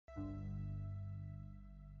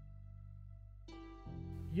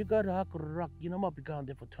You go to Akurra Rock, you might be going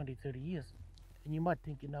there for 20, 30 years. And you might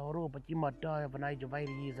think you know it all, but you might die of an age of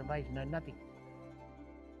 80 years of age, know nothing.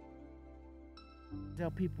 That's how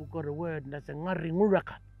people got a word, and that's a ngari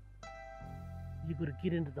nguraka. You got to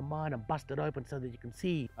get into the mind and bust it open so that you can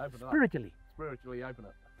see open spiritually. It up. Spiritually open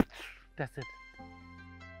it. That's it.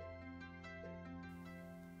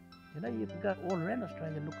 You know, you can go all around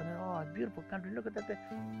Australia looking at, oh, beautiful country, look at that,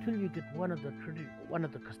 till you get one of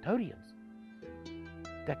the custodians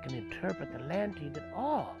that can interpret the land to you. That,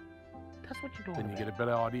 oh, that's what you're doing. Then you get a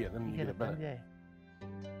better idea. Then you get a better. Yeah.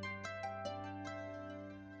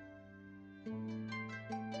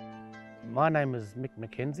 My name is Mick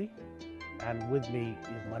Mckenzie, and with me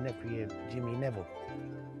is my nephew Jimmy Neville,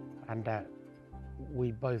 and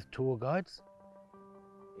we both tour guides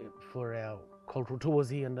for our cultural tours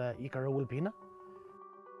here in the Ikara-Wilpina.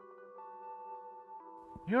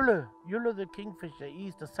 Yula the kingfisher,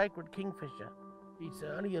 he's the sacred kingfisher. He's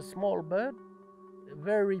only a small bird,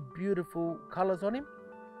 very beautiful colours on him,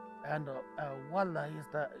 and Walla is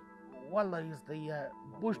the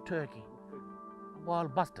bush turkey,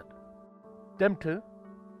 wild bustard. Them two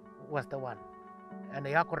was the one. And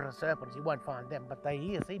the Akurra serpents, you won't find them, but they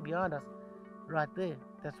here, see behind us, right there,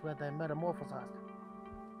 that's where they metamorphosized.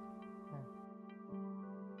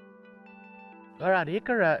 All right,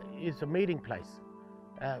 Ikara is a meeting place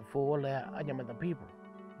for all our Anyamata people,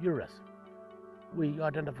 Yuras. We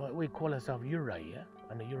call ourselves Yura here,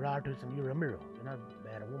 and the Uratus and Uramiro, man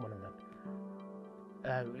and woman and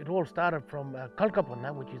that. It all started from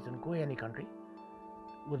Kalkapana, which is in Koyani country,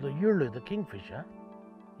 with the Yulu, the kingfisher.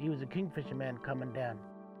 He was a kingfisher man coming down.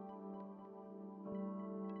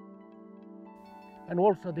 And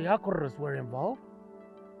also the Akurras were involved,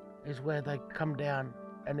 is where they come down.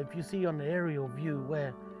 And if you see on the aerial view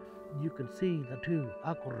where you can see the two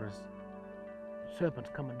Akurras,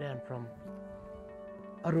 serpents coming down from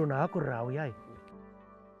Aruna Akurra,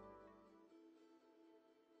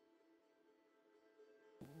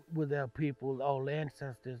 with our people, our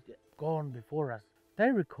ancestors gone before us.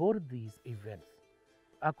 They recorded these events.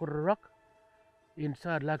 Akurra Rock,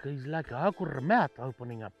 inside is like a Akurra mouth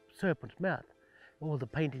opening up, serpent's mouth. All the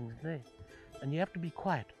paintings there. And you have to be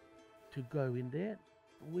quiet to go in there.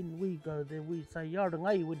 When we go there, we say,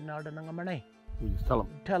 we just tell them.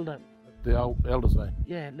 Tell them. The elders say.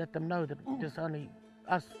 Yeah, let them know that there's only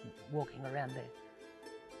us walking around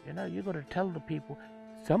there. You got to tell the people,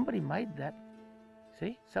 somebody made that.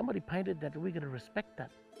 See, somebody painted that, we got to respect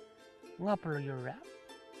that. Ngapara Yura,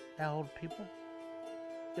 our old people.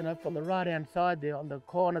 From the right hand side there, on the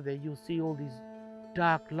corner there, you'll see all these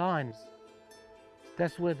dark lines.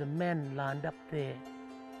 That's where the men lined up there,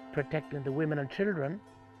 protecting the women and children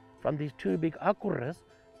from these two big Akurras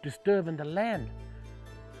disturbing the land.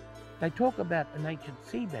 They talk about an ancient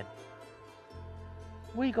seabed.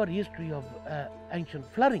 We got a history of ancient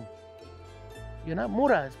flooding.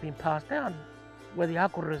 Mura has been passed down where the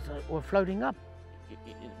Akurras were floating up.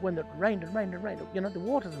 When it rained and rained and rained, the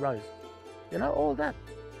waters rose. All that.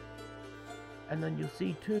 And then you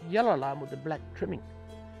see two yellow line with the black trimming.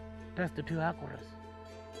 That's the two Akurras.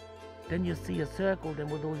 Then you see a circle then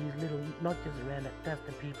with all these little notches around it. That's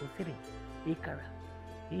the people sitting. Ikara.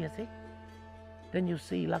 Here, see? Then you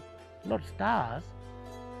see like, not stars.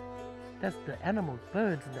 That's the animals,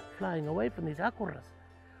 birds that flying away from these Akurras.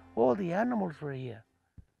 All the animals were here.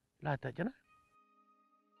 Like that,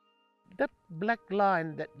 That black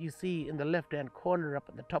line that you see in the left-hand corner up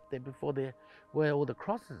at the top there before there, where all the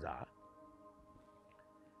crosses are.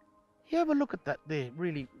 You have a look at that there,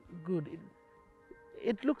 really good.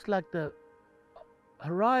 It looks like the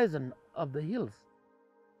horizon of the hills.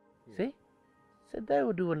 Yeah. See? So they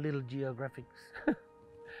were doing little geographics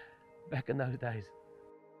back in those days.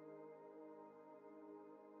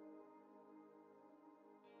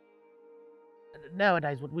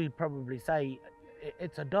 Nowadays, what we probably say,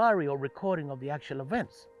 it's a diary or recording of the actual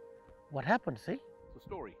events. What happened, see? It's a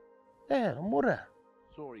story. Yeah, a mura.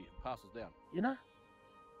 Story passes down.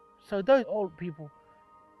 So those old people,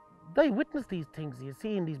 they witnessed these things. You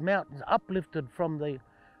see in these mountains uplifted from the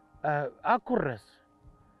Akurras.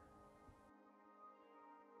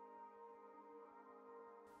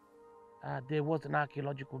 There was an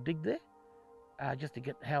archaeological dig there, just to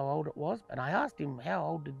get how old it was. And I asked him, how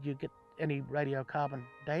old did you get any radiocarbon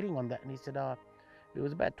dating on that? And he said, it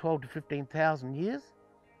was about 12 to 15,000 years.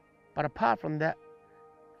 But apart from that,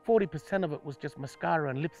 40% of it was just mascara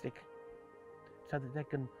and lipstick, so that they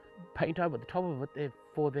can paint over the top of it there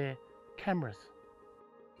for their cameras.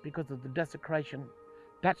 Because of the desecration,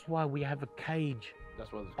 that's why we have a cage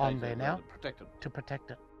on there now to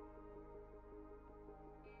protect it.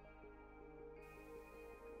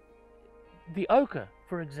 The ochre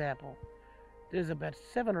for example, there's about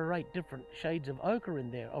 7 or 8 different shades of ochre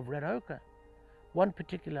in there, of red ochre. One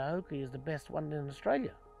particular ochre is the best one in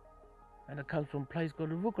Australia, and it comes from a place called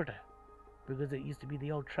Akurra, because it used to be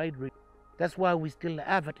the old trade route. That's why we still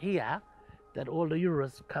have it here, that all the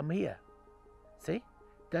tourists come here. See?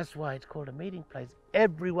 That's why it's called a meeting place.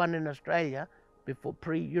 Everyone in Australia, before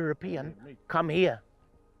pre-European, come here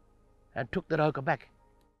and took that ochre back.